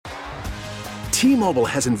T-Mobile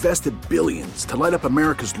has invested billions to light up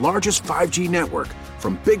America's largest 5G network,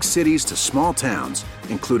 from big cities to small towns,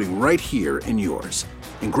 including right here in yours.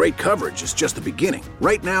 And great coverage is just the beginning.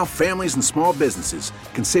 Right now, families and small businesses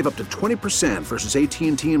can save up to 20% versus AT&T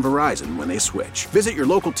and Verizon when they switch. Visit your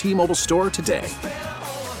local T-Mobile store today.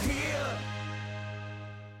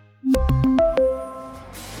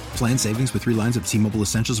 Plan savings with 3 lines of T-Mobile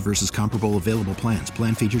Essentials versus comparable available plans.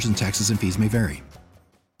 Plan features and taxes and fees may vary.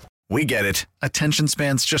 We get it. Attention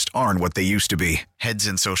spans just aren't what they used to be. Heads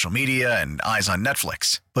in social media and eyes on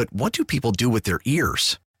Netflix. But what do people do with their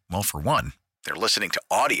ears? Well, for one, they're listening to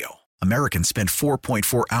audio. Americans spend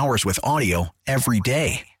 4.4 hours with audio every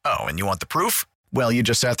day. Oh, and you want the proof? Well, you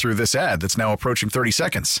just sat through this ad that's now approaching 30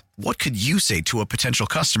 seconds. What could you say to a potential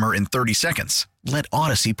customer in 30 seconds? Let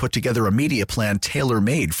Odyssey put together a media plan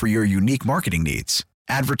tailor-made for your unique marketing needs.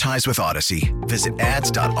 Advertise with Odyssey. Visit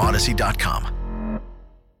ads.odyssey.com.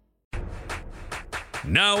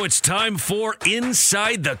 Now it's time for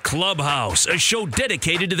Inside the Clubhouse, a show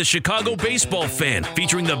dedicated to the Chicago baseball fan,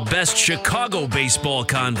 featuring the best Chicago baseball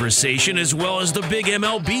conversation as well as the big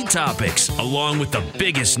MLB topics, along with the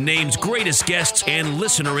biggest names, greatest guests, and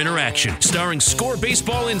listener interaction. Starring Score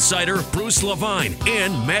Baseball insider Bruce Levine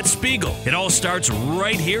and Matt Spiegel. It all starts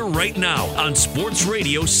right here, right now on Sports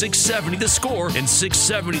Radio 670 The Score and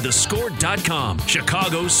 670thescore.com,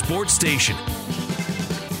 Chicago's sports station.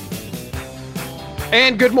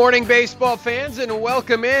 And good morning, baseball fans, and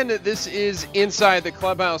welcome in. This is Inside the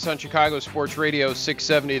Clubhouse on Chicago Sports Radio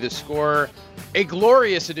 670 The Score. A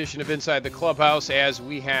glorious edition of Inside the Clubhouse as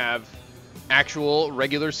we have actual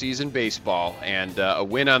regular season baseball and a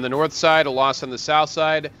win on the north side, a loss on the south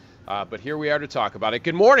side. But here we are to talk about it.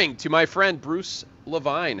 Good morning to my friend Bruce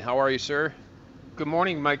Levine. How are you, sir? Good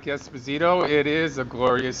morning, Mike Esposito. It is a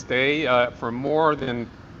glorious day for more than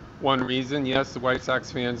one reason. Yes, the White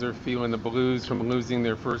Sox fans are feeling the blues from losing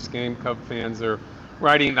their first game. Cub fans are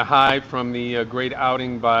riding the high from the great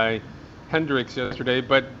outing by Hendricks yesterday.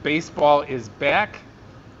 But baseball is back.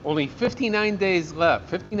 Only 59 days left,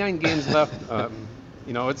 59 games left.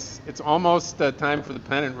 It's almost time for the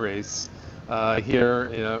pennant race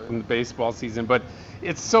here in the baseball season. But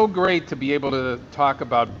it's so great to be able to talk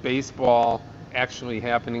about baseball actually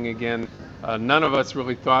happening again. None of us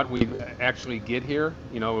really thought we'd actually get here.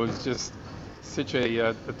 It was just such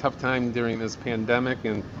a tough time during this pandemic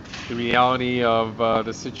and the reality of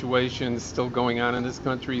the situation still going on in this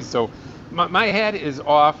country. So my hat is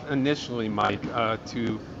off initially, Mike,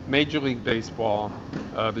 to Major League Baseball,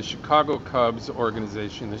 the Chicago Cubs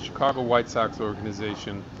organization, the Chicago White Sox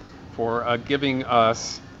organization, for giving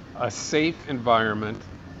us a safe environment,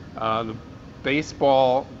 the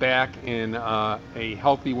baseball back in a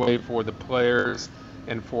healthy way for the players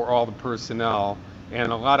and for all the personnel,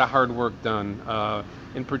 and a lot of hard work done,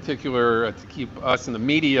 in particular to keep us in the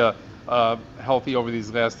media healthy over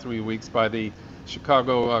these last 3 weeks by the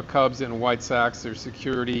Chicago Cubs and White Sox, their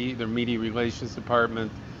security, their media relations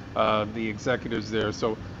department, the executives there.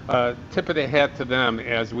 So tip of the hat to them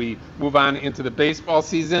as we move on into the baseball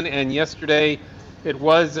season. And yesterday it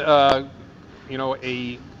was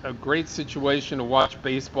a great situation to watch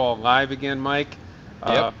baseball live again, Mike.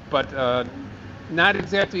 Yep. But not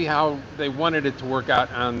exactly how they wanted it to work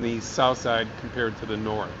out on the south side compared to the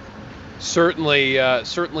north.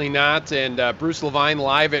 Certainly not. And Bruce Levine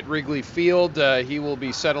live at Wrigley Field. He will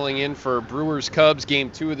be settling in for Brewers-Cubs Game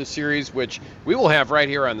 2 of the series, which we will have right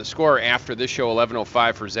here on the Score after this show,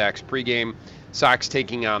 11:05 for Zach's pregame. Sox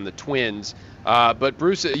taking on the Twins. But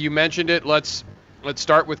Bruce, you mentioned it. Let's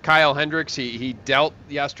start with Kyle Hendricks. He dealt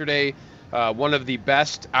yesterday one of the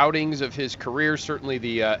best outings of his career, certainly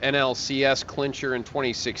the NLCS clincher in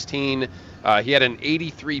 2016. He had an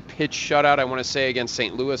 83-pitch shutout, I want to say, against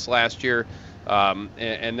St. Louis last year.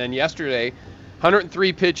 And then yesterday,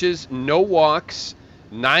 103 pitches, no walks,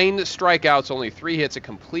 9 strikeouts, only 3 hits, a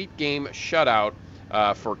complete game shutout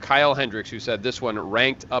for Kyle Hendricks, who said this one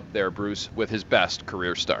ranked up there, Bruce, with his best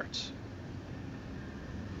career starts.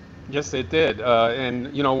 Yes, it did.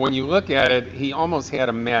 And when you look at it, he almost had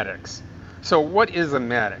a Maddox. So what is a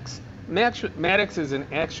Maddox? Maddox is an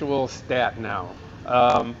actual stat now.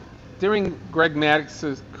 During Greg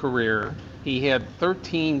Maddox's career, he had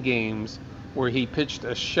 13 games where he pitched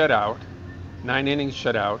a shutout, 9-inning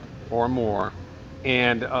shutout or more,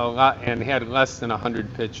 and had less than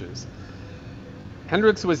 100 pitches.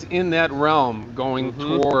 Hendricks was in that realm going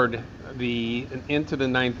toward into the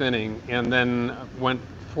 9th inning, and then went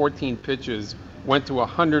 14 pitches, went to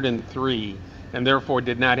 103, and therefore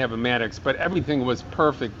did not have a Maddox. But everything was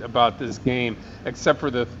perfect about this game, except for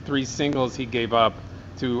the 3 singles he gave up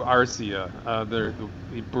to Arcia,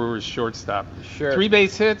 the Brewers shortstop. Sure. 3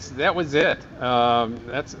 base hits. That was it.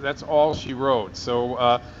 That's all she wrote.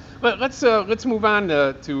 So let's move on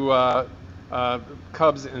to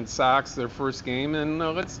Cubs and Sox, their first game, and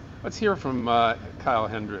let's hear from Kyle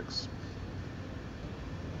Hendricks.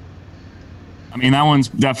 I mean, that one's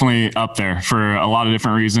definitely up there for a lot of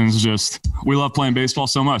different reasons. Just we love playing baseball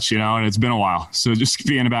so much, and it's been a while. So just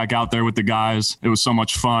being back out there with the guys, it was so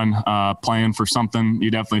much fun playing for something. You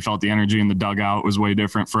definitely felt the energy in the dugout was way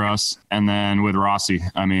different for us. And then with Rossi,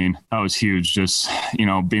 I mean, that was huge. Just,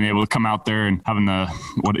 being able to come out there and having to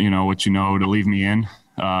leave me in.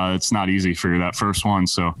 It's not easy for that first one.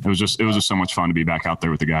 So it was just so much fun to be back out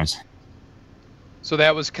there with the guys. So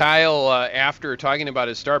that was Kyle after talking about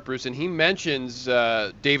his start, Bruce, and he mentions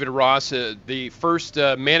David Ross, the first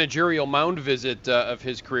managerial mound visit of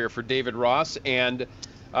his career for David Ross, and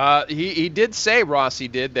he did say, Rossi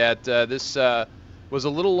did, that this was a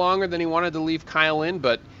little longer than he wanted to leave Kyle in,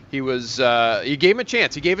 but he gave him a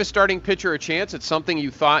chance. He gave his starting pitcher a chance. It's something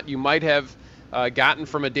you thought you might have gotten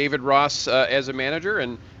from a David Ross as a manager,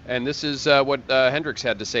 and this is what Hendricks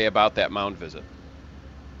had to say about that mound visit.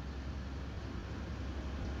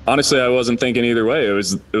 Honestly, I wasn't thinking either way. It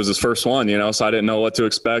was his first one, so I didn't know what to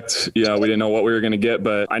expect. We didn't know what we were going to get,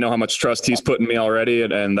 but I know how much trust he's put in me already,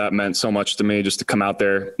 and that meant so much to me just to come out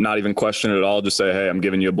there, not even question it at all, just say, hey, I'm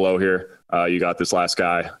giving you a blow here. You got this last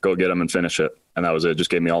guy. Go get him and finish it. And that was it. Just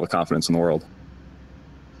gave me all the confidence in the world.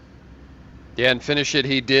 Yeah, and finish it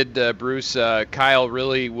he did, Bruce. Kyle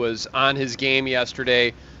really was on his game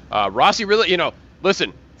yesterday. Rossi really,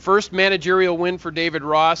 listen, first managerial win for David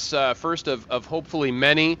Ross, first of hopefully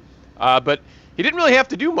many, but he didn't really have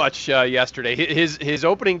to do much yesterday. His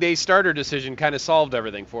opening day starter decision kind of solved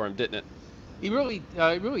everything for him, didn't it? He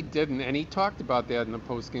really didn't, and he talked about that in the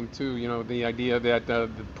postgame too. The idea that the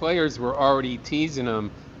players were already teasing him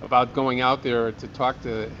about going out there to talk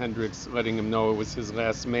to Hendricks, letting him know it was his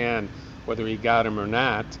last man, whether he got him or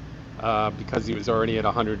not, because he was already at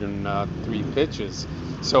 103 pitches.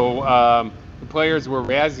 So the players were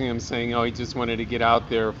razzing him, saying, he just wanted to get out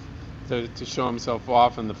there to show himself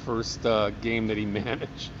off in the first game that he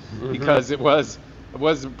managed, because it was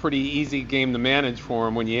a pretty easy game to manage for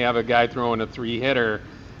him when you have a guy throwing a 3-hitter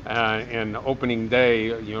and opening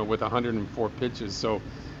day, with 104 pitches. So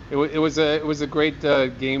it was a great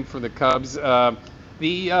game for the Cubs.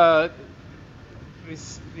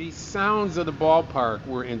 The sounds of the ballpark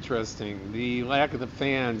were interesting. The lack of the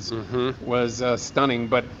fans was stunning.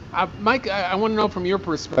 But Mike, I want to know from your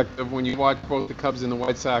perspective, when you watched both the Cubs and the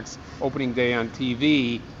White Sox opening day on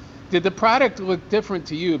TV, did the product look different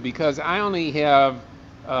to you? Because I only have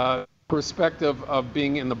perspective of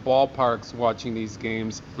being in the ballparks watching these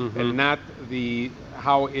games and not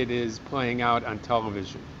how it is playing out on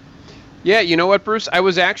television. Yeah, you know what, Bruce? I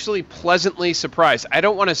was actually pleasantly surprised. I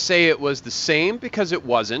don't want to say it was the same because it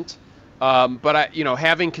wasn't, but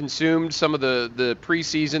having consumed some of the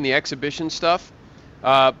preseason, the exhibition stuff,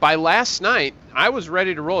 by last night I was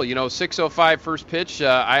ready to roll. 6:05 first pitch.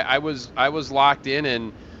 I was locked in,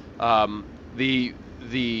 and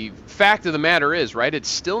the fact of the matter is, right? It's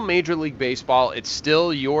still Major League Baseball. It's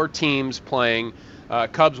still your teams playing,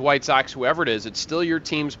 Cubs, White Sox, whoever it is. It's still your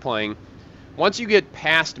teams playing. Once you get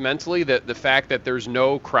past mentally the fact that there's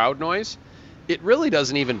no crowd noise, it really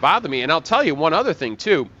doesn't even bother me. And I'll tell you one other thing,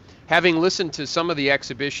 too. Having listened to some of the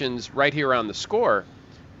exhibitions right here on the Score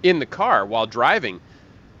in the car while driving,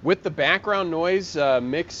 with the background noise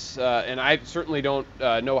mix, and I certainly don't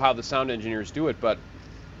know how the sound engineers do it, but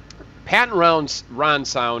Pat and Ron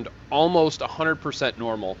sound almost 100%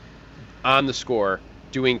 normal on the Score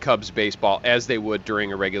doing Cubs baseball as they would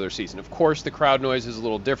during a regular season. Of course, the crowd noise is a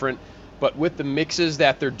little different, but with the mixes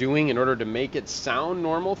that they're doing in order to make it sound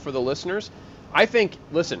normal for the listeners, I think,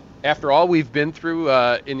 listen, after all we've been through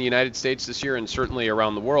in the United States this year and certainly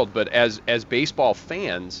around the world, but as baseball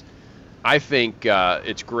fans, I think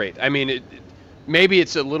it's great. I mean, maybe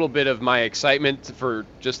it's a little bit of my excitement for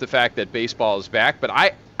just the fact that baseball is back, but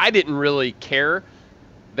I didn't really care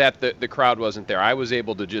that the crowd wasn't there. I was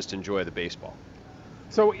able to just enjoy the baseball.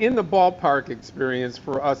 So in the ballpark experience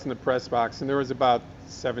for us in the press box, and there was about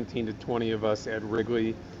 17 to 20 of us at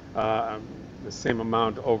Wrigley, the same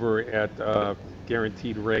amount over at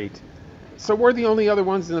Guaranteed Rate. So we're the only other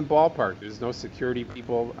ones in the ballpark. There's no security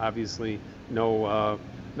people, obviously,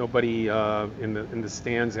 nobody in the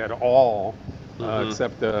stands at all,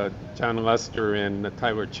 except John Lester and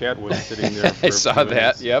Tyler Chatwood sitting there. I saw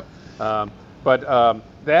that. Yep. But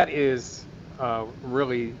that is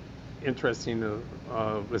really interesting to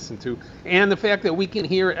listen to, and the fact that we can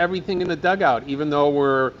hear everything in the dugout, even though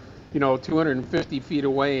we're 250 feet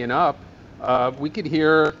away and up. we could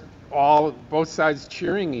hear both sides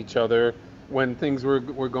cheering each other when things were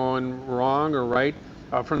going wrong or right.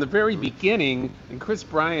 From the very beginning, in Chris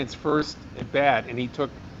Bryant's first at bat, and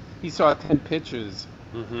he saw 10 pitches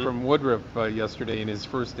from Woodruff yesterday in his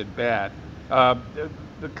first at bat.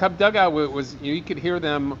 The Cub dugout was, you could hear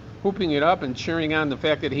them whooping it up and cheering on the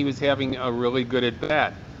fact that he was having a really good at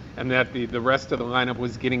bat, and that the rest of the lineup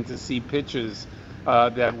was getting to see pitches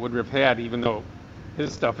that Woodruff had, even though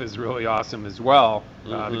his stuff is really awesome as well.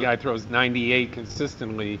 The guy throws 98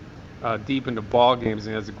 consistently deep into ball games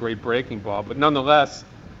and has a great breaking ball. But nonetheless,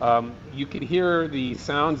 you could hear the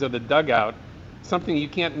sounds of the dugout, something you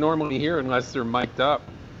can't normally hear unless they're mic'd up.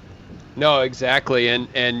 No, exactly.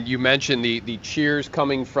 And you mentioned the cheers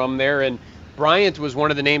coming from there. And Bryant was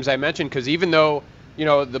one of the names I mentioned because even though,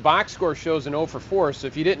 the box score shows an 0 for 4, so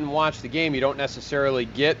if you didn't watch the game, you don't necessarily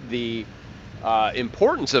get the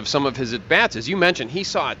importance of some of his at-bats. As you mentioned, he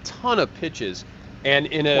saw a ton of pitches. And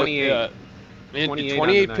in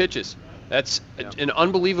 28 pitches. That's an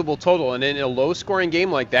unbelievable total. And in a low-scoring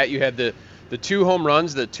game like that, you had the 2 home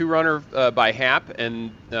runs, the 2-runner by Happ,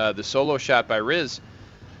 and the solo shot by Riz.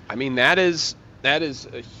 I mean, that is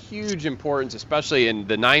a huge importance, especially in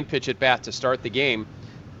the 9-pitch at bat to start the game.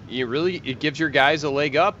 It gives your guys a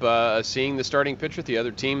leg up, seeing the starting pitcher with the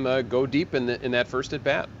other team go deep in that first at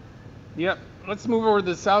bat. Yep. Let's move over to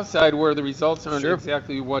the South Side where the results aren't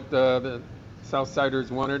exactly what the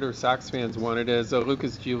Southsiders wanted or Sox fans wanted, as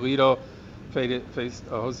Lucas Giolito faced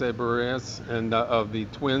Jose Barres and of the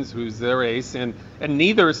Twins, who's their ace, and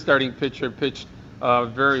neither starting pitcher pitched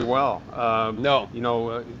very well.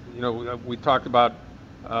 No. We talked about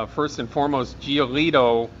first and foremost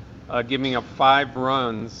Giolito giving up 5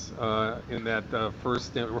 runs in that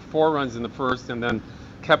first, or 4 runs in the first, and then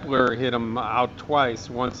Kepler hit him out twice,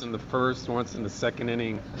 once in the first, once in the second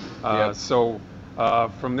inning. So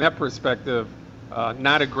from that perspective,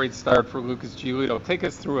 not a great start for Lucas Giolito. Take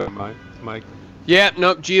us through it, Mike. Yeah,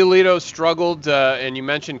 no, Giolito struggled, and you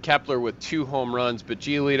mentioned Kepler with 2 home runs, but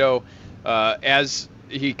Giolito, as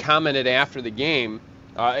he commented after the game,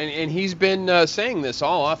 and he's been saying this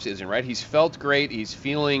all offseason, right? He's felt great. He's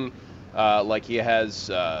feeling like he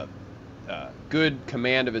has good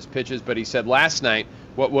command of his pitches, but he said last night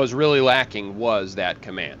what was really lacking was that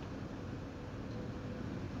command.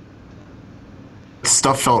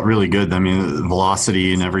 Stuff felt really good. I mean, the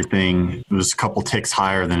velocity and everything was a couple ticks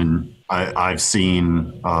higher than I've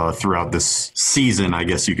seen throughout this season, I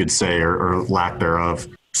guess you could say, or lack thereof.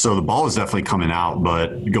 So the ball was definitely coming out,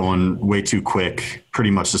 but going way too quick.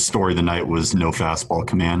 Pretty much the story of the night was no fastball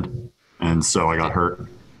command, and so I got hurt.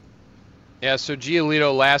 Yeah, so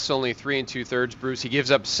Giolito lasts only 3 2/3, Bruce. He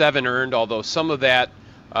gives up 7 earned, although some of that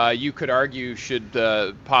you could argue should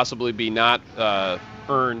possibly be not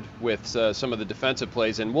earned with some of the defensive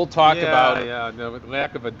plays, and we'll talk about the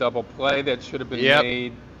lack of a double play that should have been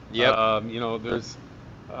made. Yep.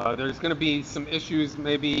 There's going to be some issues,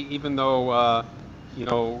 maybe, even though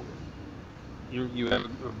you have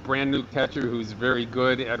a brand new catcher who's very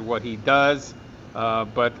good at what he does,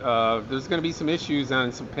 but there's going to be some issues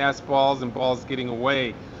on some pass balls and balls getting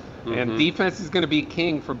away. And defense is going to be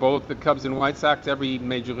king for both the Cubs and White Sox, every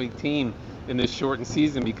major league team in this shortened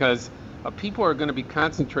season, because people are going to be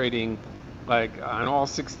concentrating on all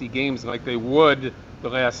 60 games like they would the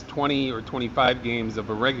last 20 or 25 games of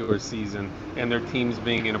a regular season, and their teams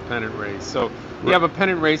being in a pennant race. So you have a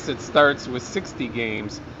pennant race that starts with 60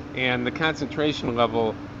 games, and the concentration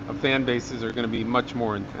level of fan bases are going to be much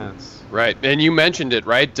more intense. Right, and you mentioned it,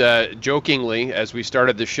 right? Jokingly, as we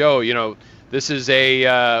started the show, this is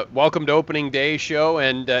a welcome to opening day show,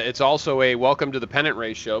 and it's also a welcome to the pennant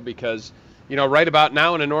race show because, right about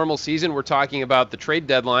now in a normal season, we're talking about the trade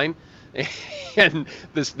deadline and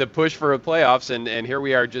the push for a playoffs, and here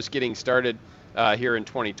we are just getting started here in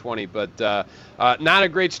 2020. But not a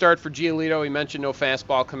great start for Giolito. He mentioned no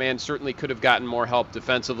fastball command. Certainly could have gotten more help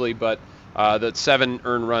defensively, but the 7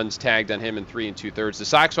 earned runs tagged on him in 3 2/3. The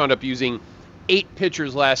Sox wound up using 8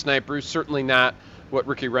 pitchers last night, Bruce. Certainly not what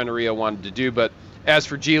Ricky Renteria wanted to do. But as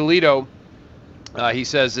for Giolito, he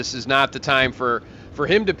says this is not the time for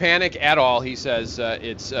him to panic at all. He says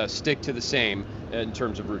it's stick to the same in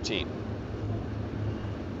terms of routine.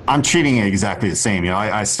 I'm treating it exactly the same.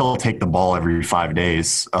 I still take the ball every 5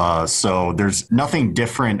 days. So there's nothing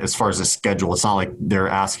different as far as the schedule. It's not like they're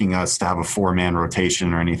asking us to have a 4-man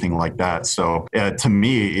rotation or anything like that. So to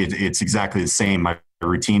me, it's exactly the same. My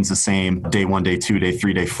routine's the same. Day 1, day 2, day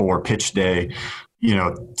 3, day 4, pitch day.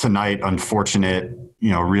 Tonight, unfortunate,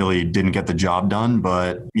 really didn't get the job done,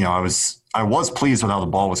 but, I was pleased with how the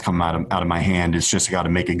ball was coming out of my hand. It's just got to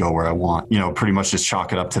make it go where I want. Pretty much just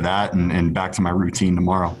chalk it up to that and back to my routine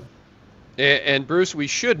tomorrow. And Bruce, we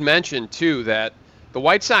should mention, too, that the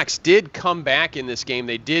White Sox did come back in this game.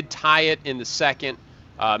 They did tie it in the second.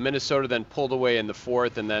 Minnesota then pulled away in the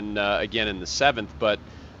fourth and then again in the seventh. But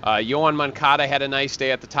Yoan Moncada had a nice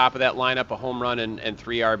day at the top of that lineup, a home run and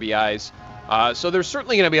 3 RBIs. So there's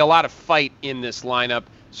certainly going to be a lot of fight in this lineup.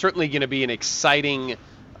 Certainly going to be an exciting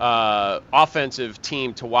offensive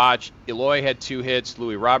team to watch. Eloy had 2 hits.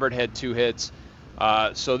 Louis Robert had 2 hits.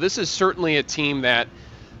 So this is certainly a team that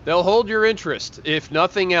they'll hold your interest, if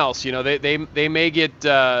nothing else. You know, they may get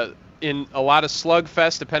in a lot of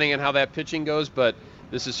slugfest depending on how that pitching goes, but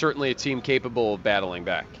this is certainly a team capable of battling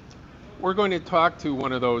back. We're going to talk to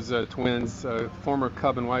one of those Twins, former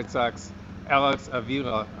Cub and White Sox, Alex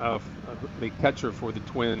Avila, the catcher for the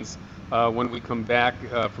Twins, when we come back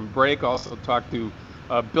from break. Also talk to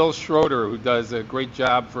Bill Schroeder, who does a great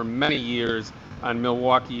job for many years on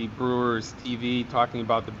Milwaukee Brewers TV, talking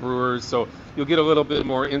about the Brewers. So you'll get a little bit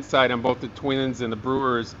more insight on both the Twins and the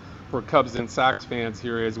Brewers for Cubs and Sox fans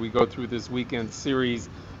here as we go through this weekend series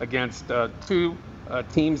against 2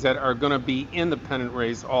 teams that are going to be in the pennant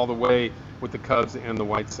race all the way with the Cubs and the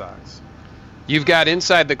White Sox. You've got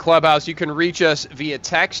Inside the Clubhouse. You can reach us via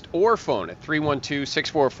text or phone at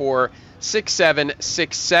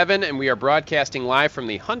 312-644-6767, and we are broadcasting live from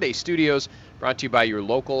the Hyundai Studios, brought to you by your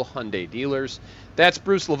local Hyundai dealers. That's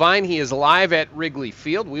Bruce Levine. He is live at Wrigley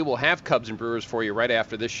Field. We will have Cubs and Brewers for you right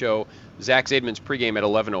after this show. Zach Zaidman's pregame at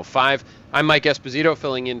 11:05. I'm Mike Esposito,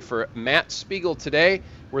 filling in for Matt Spiegel today.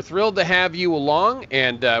 We're thrilled to have you along,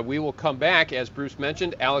 and we will come back, as Bruce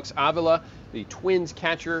mentioned, Alex Avila, the Twins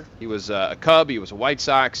catcher. He was a Cub. He was a White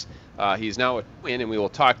Sox. He's now a Twin, and we will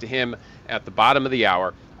talk to him at the bottom of the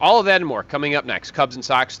hour. All of that and more coming up next. Cubs and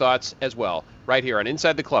Sox thoughts as well, right here on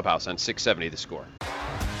Inside the Clubhouse on 670 The Score.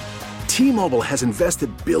 T-Mobile has invested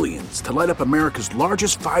billions to light up America's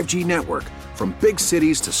largest 5G network, from big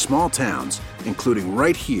cities to small towns, including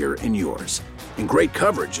right here in yours. And great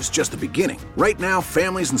coverage is just the beginning. Right now,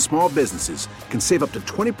 families and small businesses can save up to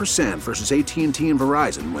 20% versus AT&T and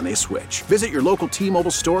Verizon when they switch. Visit your local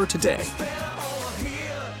T-Mobile store today.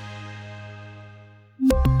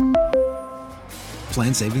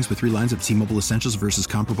 Plan savings with 3 lines of T-Mobile Essentials versus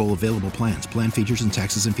comparable available plans. Plan features and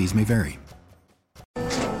taxes and fees may vary.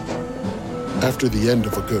 After the end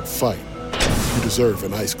of a good fight, you deserve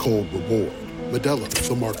an ice-cold reward. Modelo,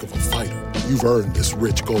 the mark of a fighter. You've earned this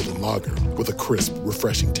rich golden lager with a crisp,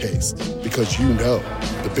 refreshing taste. Because you know,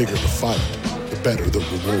 the bigger the fight, the better the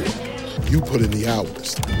reward. You put in the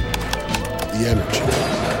hours, the energy,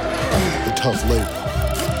 the tough labor.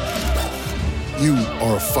 You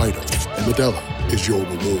are a fighter, and Modelo is your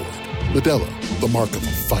reward. Modelo, the mark of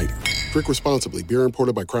a fighter. Drink responsibly. Beer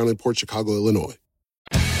imported by Crown Imports, Chicago, Illinois.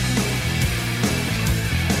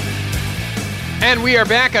 And we are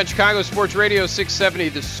back on Chicago Sports Radio 670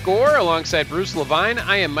 The Score alongside Bruce Levine.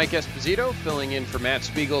 I am Mike Esposito, filling in for Matt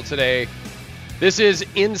Spiegel today. This is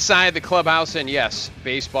Inside the Clubhouse, and yes,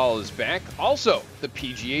 baseball is back. Also, the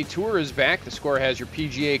PGA Tour is back. The Score has your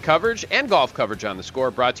PGA coverage and golf coverage on The Score,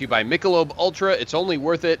 brought to you by Michelob Ultra. It's only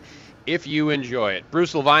worth it if you enjoy it.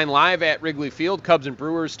 Bruce Levine live at Wrigley Field. Cubs and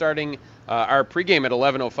Brewers starting our pregame at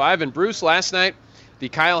 11:05. And Bruce, last night, the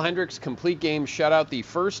Kyle Hendricks complete game shutout, the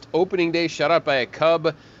first opening day shutout by a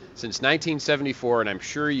Cub since 1974, and I'm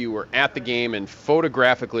sure you were at the game and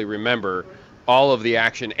photographically remember all of the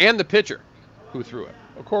action and the pitcher who threw it.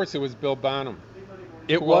 Of course, it was Bill Bonham.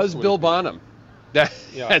 It was Bill Bonham.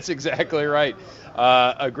 That's exactly right.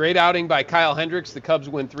 A great outing by Kyle Hendricks. The Cubs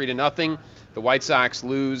win 3-0. The White Sox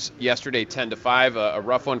lose yesterday 10-5. A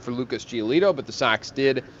rough one for Lucas Giolito, but the Sox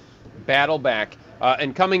did battle back.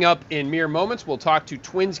 And coming up in mere moments, we'll talk to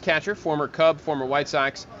Twins catcher, former Cub, former White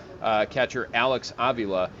Sox catcher Alex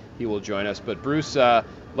Avila. He will join us. But Bruce,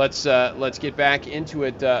 let's get back into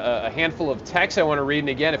it. A handful of texts I want to read, and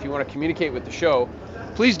again, if you want to communicate with the show,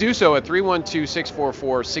 please do so at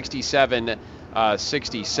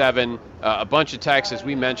 312-644-6767. A bunch of texts, as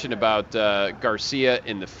we mentioned, about Garcia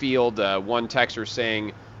in the field. One texter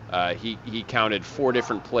saying he counted 4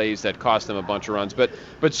 different plays that cost them a bunch of runs. But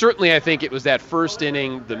certainly I think it was that first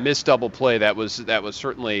inning, the missed double play that was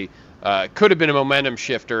certainly could have been a momentum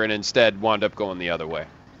shifter and instead wound up going the other way.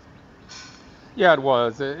 Yeah, it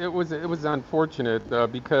was. It was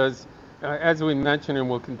unfortunate because, as we mentioned and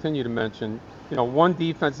will continue to mention, one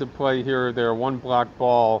defensive play here or there, one blocked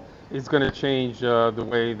ball is going to change the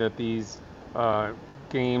way that these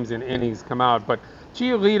games and innings come out. But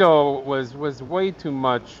Giolito was way too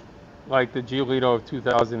much like the Giolito of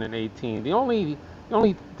 2018. The only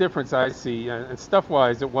difference I see, and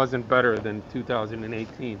stuff-wise, it wasn't better than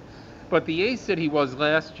 2018. But the ace that he was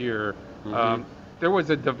last year, there was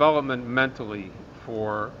a development mentally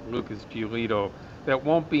for Lucas Giolito that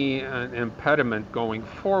won't be an impediment going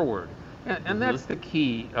forward. And that's the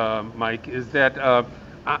key, Mike, is that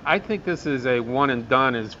I think this is a one and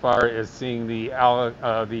done as far as seeing the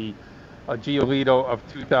Giolito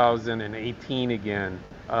of 2018 again.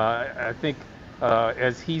 I think,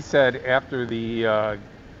 as he said after the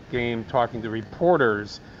game, talking to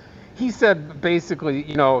reporters, he said basically,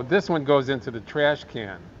 this one goes into the trash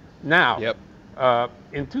can. Now,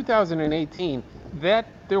 in 2018,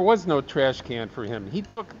 there was no trash can for him. He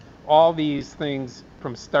took all these things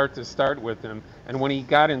from start to start with him, and when he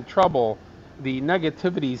got in trouble, the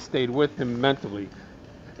negativity stayed with him mentally.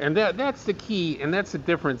 And that's the key, and that's the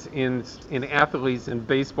difference in athletes and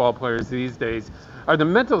baseball players these days, are the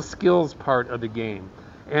mental skills part of the game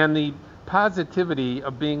and the positivity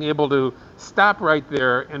of being able to stop right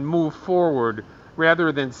there and move forward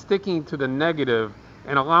rather than sticking to the negative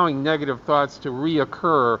and allowing negative thoughts to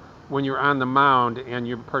reoccur when you're on the mound and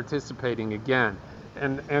you're participating again.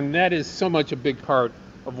 And that is so much a big part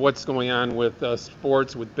of what's going on with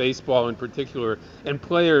sports, with baseball in particular, and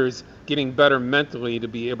players getting better mentally to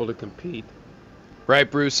be able to compete. Right,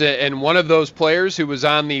 Bruce. And one of those players who was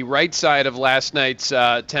on the right side of last night's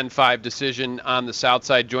 10-5 decision on the south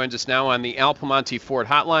side joins us now on the Al Piemonte Ford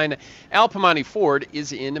hotline. Al Piemonte Ford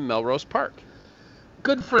is in Melrose Park.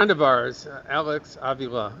 Good friend of ours, Alex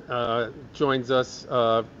Avila, joins us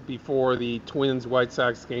before the Twins-White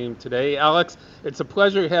Sox game today. Alex, it's a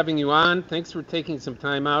pleasure having you on. Thanks for taking some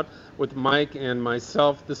time out with Mike and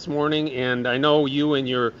myself this morning. And I know you and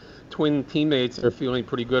your Twin teammates are feeling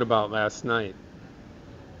pretty good about last night.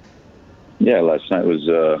 Yeah, last night was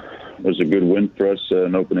a good win for us,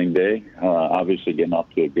 an opening day. Obviously, getting off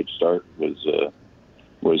to a good start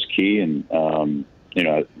was key, and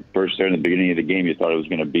first there in the beginning of the game, you thought it was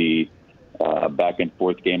going to be a back and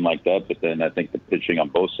forth game like that, but then I think the pitching on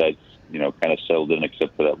both sides, kind of settled in,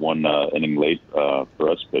 except for that one inning late for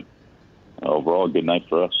us. But overall, a good night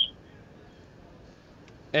for us.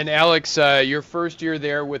 And Alex, your first year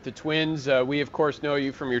there with the Twins, we of course know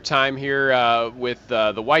you from your time here with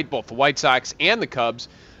both the White Sox and the Cubs.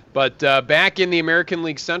 But back in the American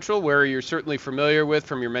League Central, where you're certainly familiar with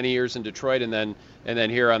from your many years in Detroit, and then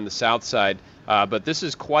here on the South Side. But this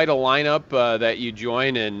is quite a lineup that you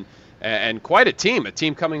join, and quite a team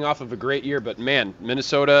coming off of a great year. But man,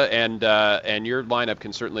 Minnesota and your lineup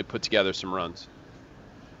can certainly put together some runs.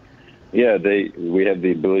 Yeah, we have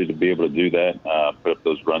the ability to be able to do that, put up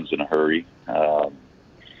those runs in a hurry.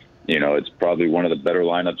 It's probably one of the better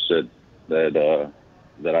lineups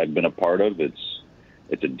that I've been a part of.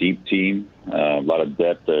 It's a deep team, a lot of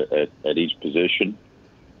depth at each position,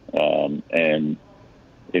 and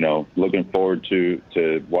looking forward to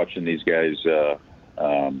watching these guys,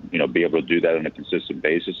 be able to do that on a consistent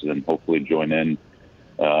basis, and then hopefully join in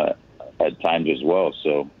at times as well.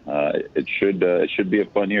 So it should be a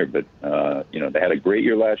fun year. But they had a great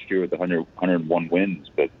year last year with 101 wins.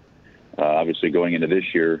 But obviously going into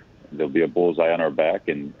this year, there'll be a bullseye on our back,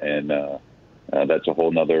 and that's a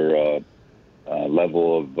whole nother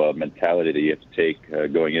level of mentality that you have to take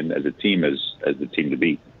going in as a team, as the team to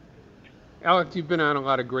beat. Alex, you've been on a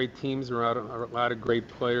lot of great teams, around a lot of great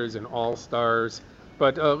players and all-stars,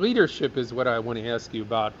 but leadership is what I want to ask you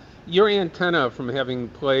about. Your antenna from having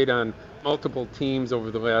played on multiple teams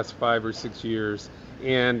over the last 5 or 6 years,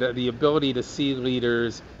 and the ability to see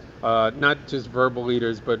leaders, not just verbal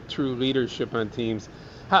leaders, but true leadership on teams.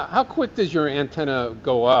 How quick does your antenna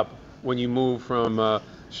go up when you move from both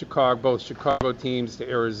Chicago teams to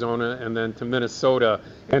Arizona and then to Minnesota?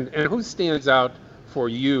 And who stands out for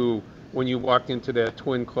you when you walked into that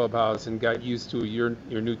Twin clubhouse and got used to your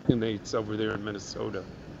new teammates over there in Minnesota?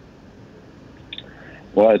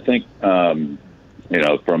 Well, I think from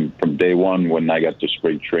day one when I got to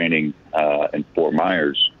spring training in Fort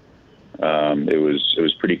Myers, it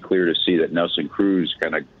was pretty clear to see that Nelson Cruz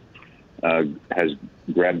kind of has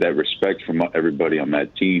grabbed that respect from everybody on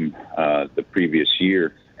that team the previous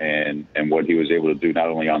year, and what he was able to do not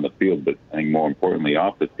only on the field, but I think more importantly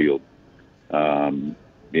off the field.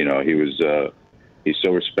 He's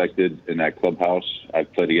so respected in that clubhouse.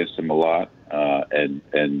 I've played against him a lot,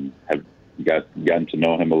 and have gotten to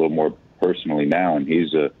know him a little more personally now, and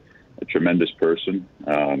he's a tremendous person.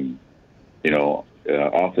 Off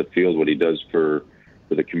the field, what he does for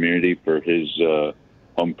the community, for his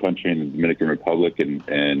home country in the Dominican Republic,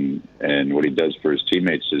 and what he does for his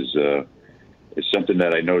teammates is something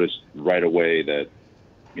that I noticed right away that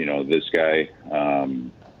this guy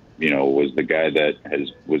was the guy that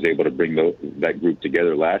was able to bring that group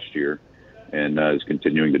together last year, and is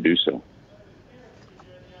continuing to do so.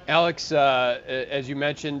 Alex, as you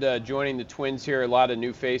mentioned, joining the Twins here, a lot of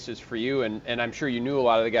new faces for you, and I'm sure you knew a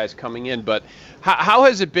lot of the guys coming in. But how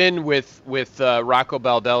has it been with Rocco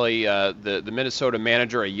Baldelli, the Minnesota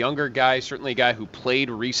manager, a younger guy, certainly a guy who played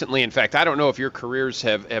recently? In fact, I don't know if your careers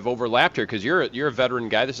have overlapped here because you're a veteran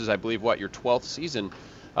guy. This is, I believe, your 12th season.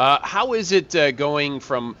 How is it going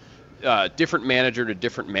from different manager to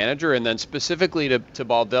different manager, and then specifically to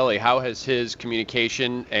Baldelli, how has his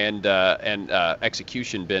communication and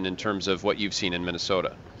execution been in terms of what you've seen in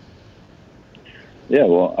Minnesota? Yeah,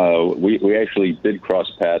 well, we actually did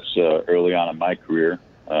cross paths early on in my career,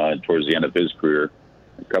 towards the end of his career,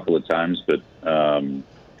 a couple of times. But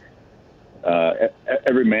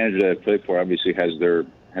every manager that I played for obviously has their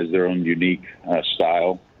own unique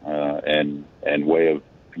style and way of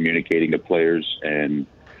communicating to players and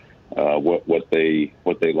what they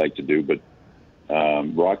like to do. But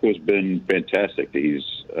Rocco's been fantastic. He's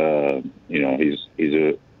a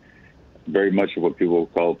very much of what people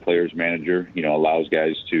call a player's manager. Allows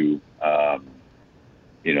guys to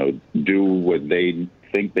do what they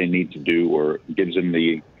think they need to do, or gives them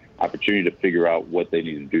the opportunity to figure out what they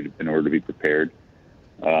need to do in order to be prepared,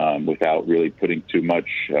 without really putting too much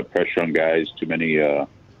pressure on guys, too many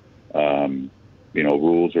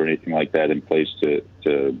rules or anything like that in place to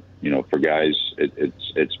for guys.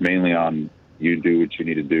 It's mainly on you do what you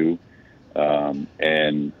need to do,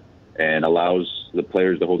 and allows the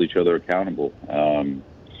players to hold each other accountable.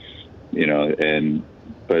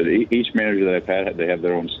 But each manager that I've had, they have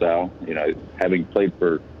their own style. Having played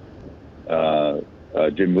for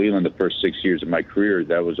Jim Leyland the first 6 years of my career,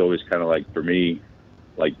 that was always kind of like, for me,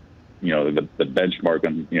 like, the benchmark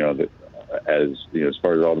on, as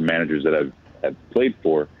far as all the managers that I've played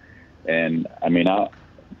for. And I mean,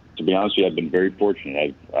 to be honest with you, I've been very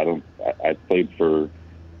fortunate. I've played for,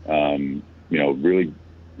 really,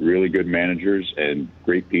 really good managers and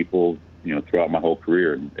great people, throughout my whole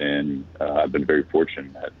career. And I've been very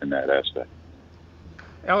fortunate in that aspect.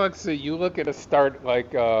 Alex, you look at a start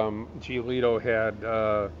like Giolito had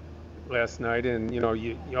last night, and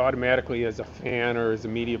you automatically, as a fan or as a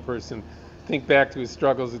media person, think back to his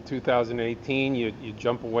struggles in 2018. You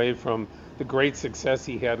jump away from the great success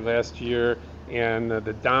he had last year and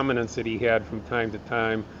the dominance that he had from time to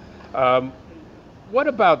time. What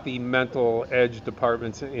about the mental edge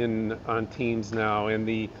departments on teams now, and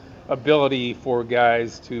the ability for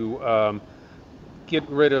guys to get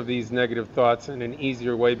rid of these negative thoughts in an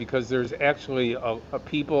easier way, because there's actually a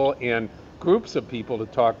people and groups of people to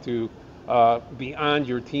talk to beyond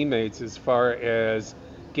your teammates, as far as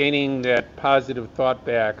gaining that positive thought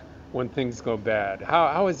back when things go bad?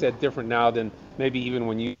 How is that different now than maybe even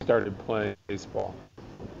when you started playing baseball?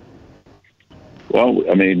 Well,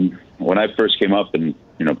 I mean, when I first came up, and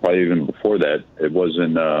probably even before that, it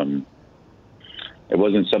wasn't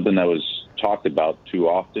something that was talked about too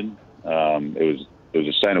often. It was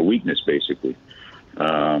a sign of weakness, basically.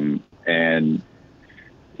 And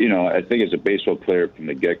I think as a baseball player from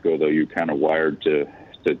the get-go, though, you're kind of wired to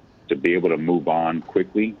be able to move on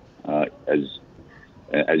quickly, as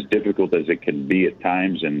difficult as it can be at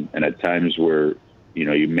times, and at times where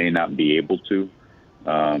you may not be able to.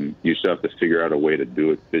 You still have to figure out a way to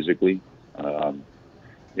do it physically. But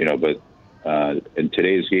in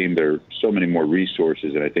today's game, there are so many more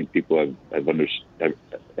resources, and I think people have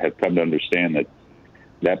come to understand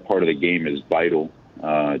that part of the game is vital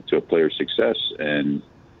to a player's success. And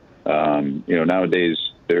nowadays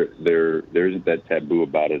there isn't that taboo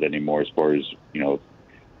about it anymore, as far as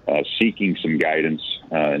seeking some guidance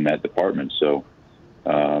in that department. So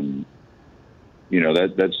that's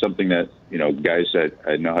something that guys that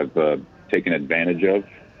I know have taken advantage of.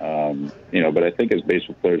 But I think as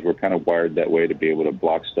baseball players, we're kind of wired that way, to be able to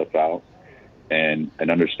block stuff out and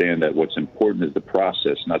understand that what's important is the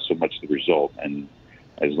process, not so much the result. And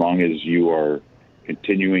as long as you are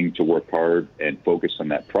continuing to work hard and focus on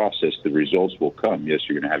that process, the results will come. Yes,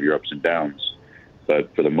 you're going to have your ups and downs,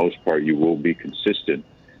 but for the most part, you will be consistent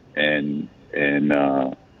and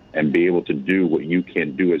be able to do what you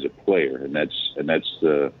can do as a player. And that's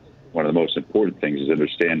one of the most important things, is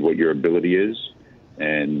understand what your ability is,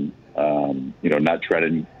 and not try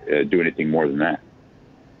to do anything more than that.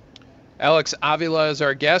 Alex Avila is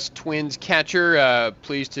our guest, Twins catcher.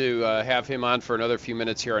 Pleased to have him on for another few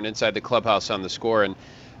minutes here on Inside the Clubhouse on The Score. And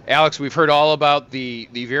Alex, we've heard all about the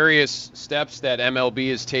various steps that MLB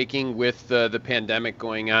is taking with the pandemic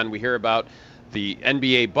going on. We hear about the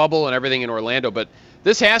NBA bubble and everything in Orlando, but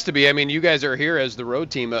this has to be, I mean, you guys are here as the road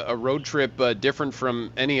team, a road trip different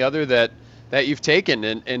from any other that you've taken.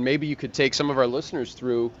 And maybe you could take some of our listeners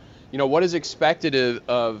through, what is expected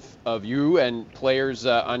of you and players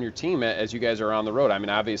on your team as you guys are on the road? I mean,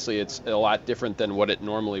 obviously it's a lot different than what it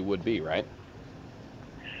normally would be, right?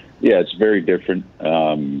 Yeah, it's very different.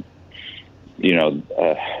 There's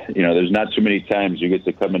not too many times you get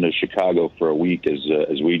to come into Chicago for a week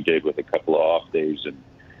as we did with a couple of off days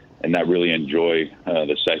and not really enjoy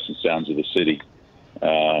the sights and sounds of the city.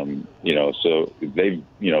 So they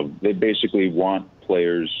basically want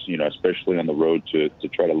players, especially on the road, to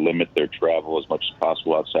try to limit their travel as much as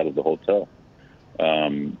possible outside of the hotel.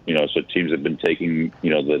 So teams have been taking,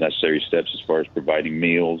 the necessary steps as far as providing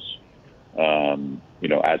meals,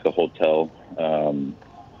 at the hotel,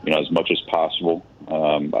 as much as possible.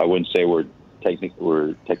 I wouldn't say we're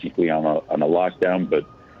technically on a lockdown, but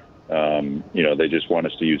they just want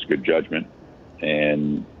us to use good judgment.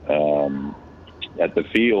 And at the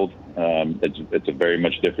field, it's a very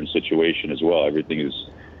much different situation as well. Everything is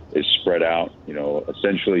spread out.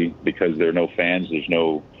 Essentially because there are no fans, there's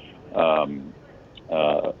no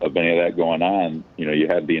of any of that going on. You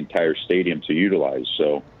have the entire stadium to utilize.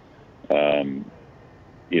 So,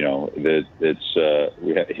 you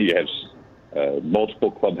have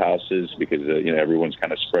multiple clubhouses because everyone's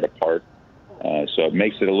kind of spread apart. So it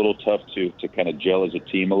makes it a little tough to kind of gel as a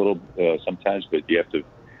team a little sometimes, but you have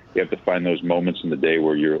to find those moments in the day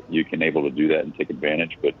where you can able to do that and take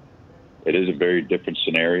advantage. But it is a very different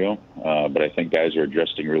scenario. But I think guys are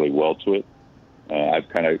adjusting really well to it. I've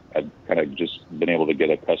kind of just been able to get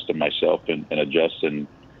accustomed myself and adjust and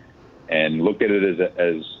look at it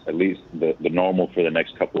as at least the normal for the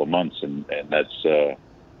next couple of months, and that's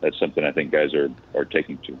something I think guys are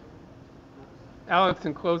taking to. Alex,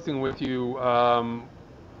 in closing with you, how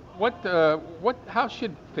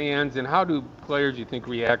should fans and how do players, you think,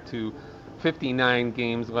 react to 59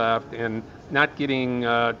 games left and not getting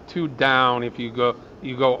too down if you go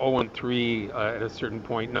 0-3 at a certain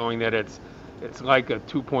point, knowing that it's like a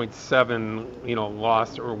 2.7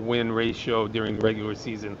 loss or win ratio during the regular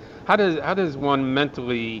season? How does one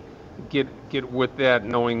mentally get with that,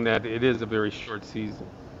 knowing that it is a very short season?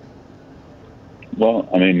 Well,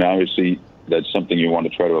 I mean, obviously that's something you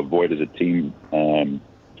want to try to avoid as a team.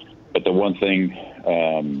 But the one thing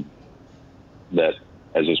that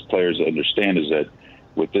as those players understand is that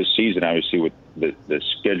with this season, obviously with the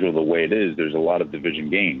schedule the way it is, there's a lot of division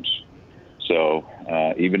games. So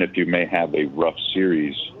even if you may have a rough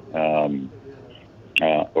series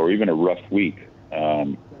or even a rough week,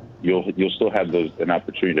 you'll still have an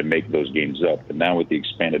opportunity to make those games up. And now with the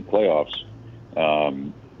expanded playoffs,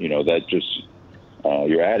 that just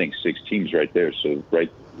you're adding 6 teams right there. So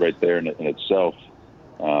right there in itself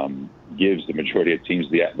gives the majority of teams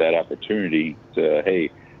that opportunity to,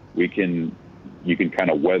 hey, you can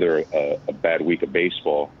kind of weather a bad week of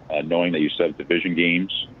baseball, knowing that you still have division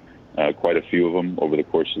games. Quite a few of them over the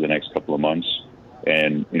course of the next couple of months,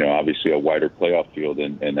 and obviously a wider playoff field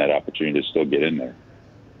and that opportunity to still get in there.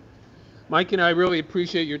 Mike and I really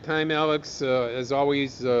appreciate your time, Alex. As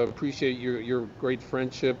always, appreciate your great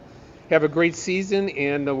friendship. Have a great season,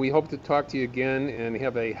 and we hope to talk to you again and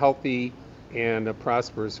have a healthy and a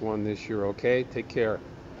prosperous one this year, okay? Take care.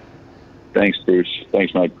 Thanks, Bruce.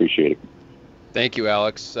 Thanks, Mike. Appreciate it. Thank you,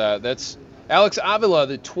 Alex. That's Alex Avila,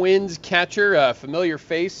 the Twins catcher, a familiar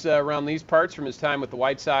face around these parts from his time with the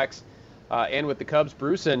White Sox and with the Cubs,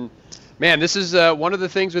 Bruce. And, man, this is one of the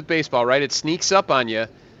things with baseball, right? It sneaks up on you.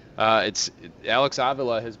 Alex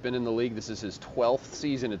Avila has been in the league. This is his 12th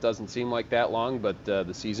season. It doesn't seem like that long, but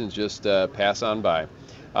the seasons just pass on by.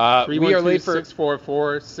 We are late for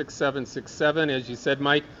 644-6767. As you said,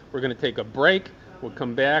 Mike, we're going to take a break. We'll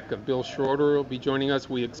come back. Bill Schroeder will be joining us.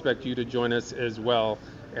 We expect you to join us as well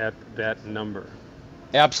at that number.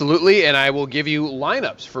 Absolutely, and I will give you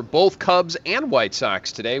lineups for both Cubs and White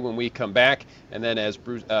Sox today when we come back. And then, as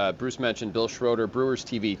Bruce mentioned, Bill Schroeder, Brewers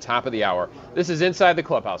TV, top of the hour. This is Inside the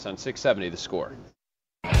Clubhouse on 670 The Score.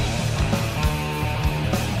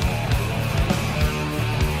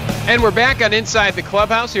 And we're back on Inside the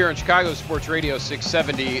Clubhouse here on Chicago Sports Radio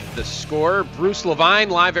 670 The Score. Bruce Levine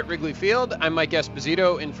live at Wrigley Field. I'm Mike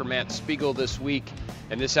Esposito in for Matt Spiegel this week.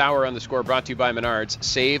 And this hour on The Score brought to you by Menards.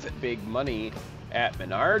 Save big money at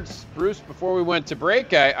Menards. Bruce, before we went to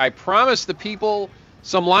break, I promised the people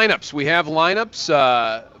some lineups. We have lineups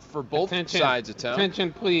for both sides of town.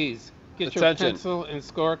 Attention, please. Get your pencil and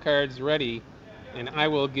scorecards ready, and I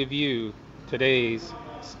will give you today's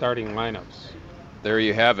starting lineups. There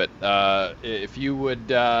you have it. If you would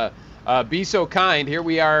be so kind, here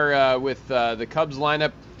we are with the Cubs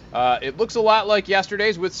lineup. It looks a lot like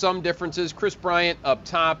yesterday's with some differences. Chris Bryant up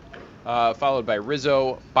top, followed by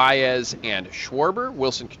Rizzo, Baez, and Schwarber.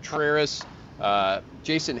 Wilson Contreras,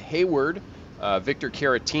 Jason Hayward Victor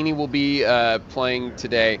Caratini will be playing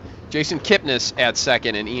today. Jason Kipnis at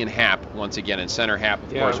second, and Ian Happ once again in center. Happ,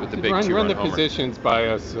 of course, with the big two-run Run the homer. positions by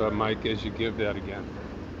us, Mike, as you give that again.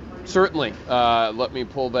 Certainly. Let me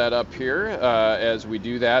pull that up here. As we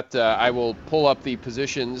do that, I will pull up the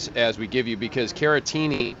positions as we give you, because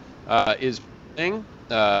Caratini is playing,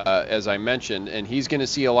 as I mentioned, and he's going to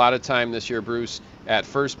see a lot of time this year, Bruce. At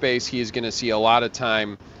first base, he is going to see a lot of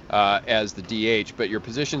time as the DH. But your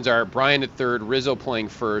positions are Brian at third, Rizzo playing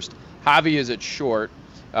first, Javi is at short,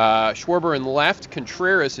 Schwarber in left,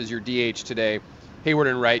 Contreras is your DH today, Hayward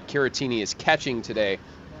in right, Caratini is catching today,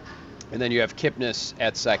 and then you have Kipnis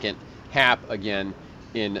at second, Happ again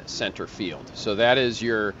in center field. So that is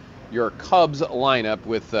your Cubs lineup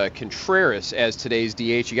with Contreras as today's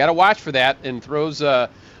DH. You got to watch for that, and throws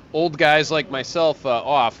old guys like myself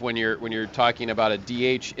off when you're talking about a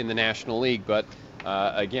DH in the National League. But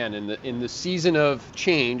again, in the season of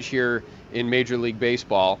change here in Major League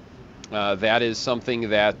Baseball, that is something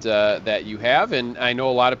that you have, and I know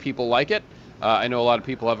a lot of people like it. I know a lot of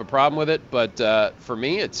people have a problem with it, but for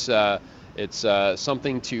me, it's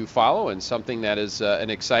something to follow and something that is an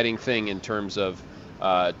exciting thing in terms of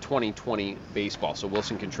 2020 baseball. So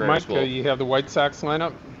Wilson Contreras Mike, you have the White Sox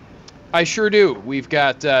lineup? I sure do. We've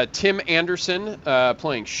got Tim Anderson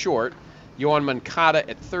playing short, Yoan Moncada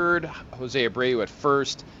at third, Jose Abreu at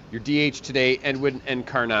first. Your DH today, Edwin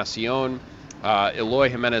Encarnacion, Eloy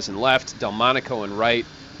Jimenez in left, Delmonico in right,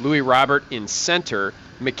 Louis Robert in center,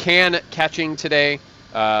 McCann catching today,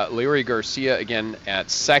 Leury Garcia again at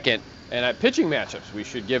second. And at pitching matchups, we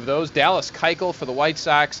should give those. Dallas Keuchel for the White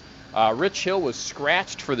Sox. Rich Hill was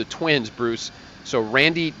scratched for the Twins, Bruce. So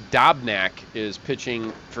Randy Dobnak is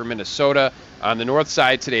pitching for Minnesota. On the north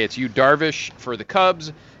side today, it's Yu Darvish for the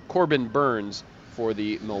Cubs, Corbin Burns for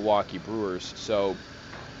the Milwaukee Brewers. So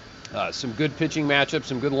some good pitching matchups,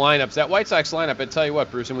 some good lineups. That White Sox lineup, I tell you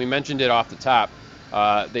what, Bruce, and we mentioned it off the top,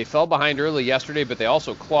 they fell behind early yesterday, but they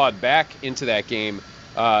also clawed back into that game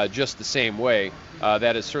just the same way.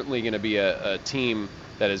 That is certainly going to be a team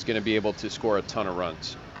that is going to be able to score a ton of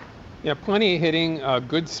runs. Yeah, plenty of hitting,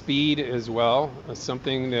 good speed as well,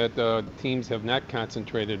 something that teams have not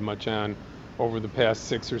concentrated much on over the past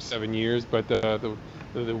 6 or 7 years, but the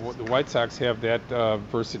White Sox have that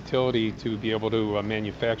versatility to be able to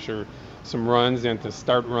manufacture some runs and to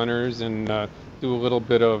start runners and do a little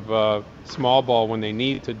bit of small ball when they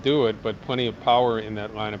need to do it, but plenty of power in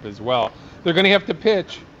that lineup as well. They're going to have to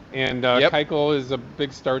pitch, and Keuchel is a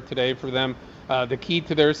big start today for them. The key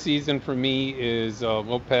to their season for me is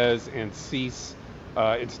Lopez and Cease.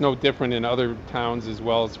 It's no different in other towns as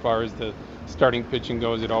well as far as the starting pitching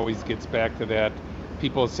goes. It always gets back to that.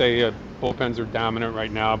 People say bullpens are dominant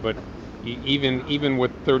right now, but even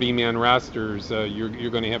with 30-man rosters, you're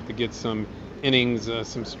going to have to get some innings,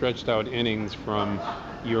 some stretched out innings from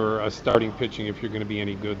your starting pitching if you're going to be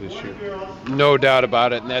any good this year. No doubt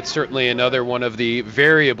about it, and that's certainly another one of the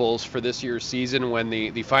variables for this year's season when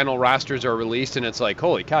the final rosters are released, and it's like,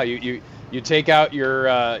 holy cow, you take out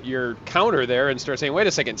your counter there and start saying, wait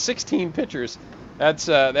a second, 16 pitchers, that's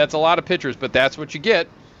a lot of pitchers, but that's what you get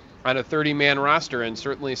on a 30-man roster, and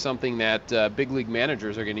certainly something that big league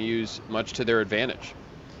managers are going to use much to their advantage.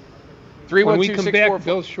 When we come back,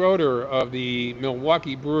 Bill Schroeder of the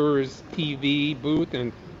Milwaukee Brewers TV booth,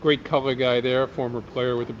 and great color guy there, former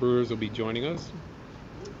player with the Brewers, will be joining us.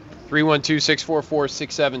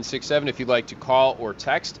 312-644-6767 if you'd like to call or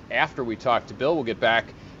text after we talk to Bill. We'll get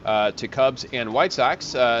back to Cubs and White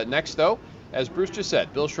Sox. Next, though, as Bruce just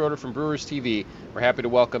said, Bill Schroeder from Brewers TV. We're happy to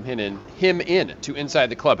welcome him in to Inside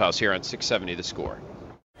the Clubhouse here on 670 The Score.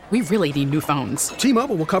 We really need new phones.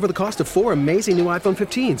 T-Mobile will cover the cost of 4 amazing new iPhone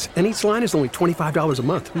 15s, and each line is only $25 a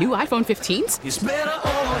month. New iPhone 15s? It's better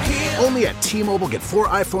over here. Only at T-Mobile, get 4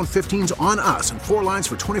 iPhone 15s on us and 4 lines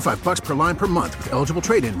for $25 per line per month with eligible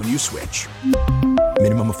trade-in when you switch.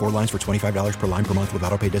 Minimum of 4 lines for $25 per line per month with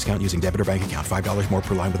autopay discount using debit or bank account. $5 more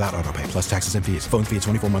per line without autopay, plus taxes and fees. Phone fee at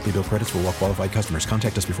 24 monthly bill credits for well-qualified customers.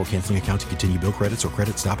 Contact us before canceling account to continue bill credits or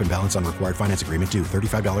credit stop and balance on required finance agreement due.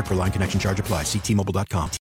 $35 per line connection charge applies. See T-Mobile.com.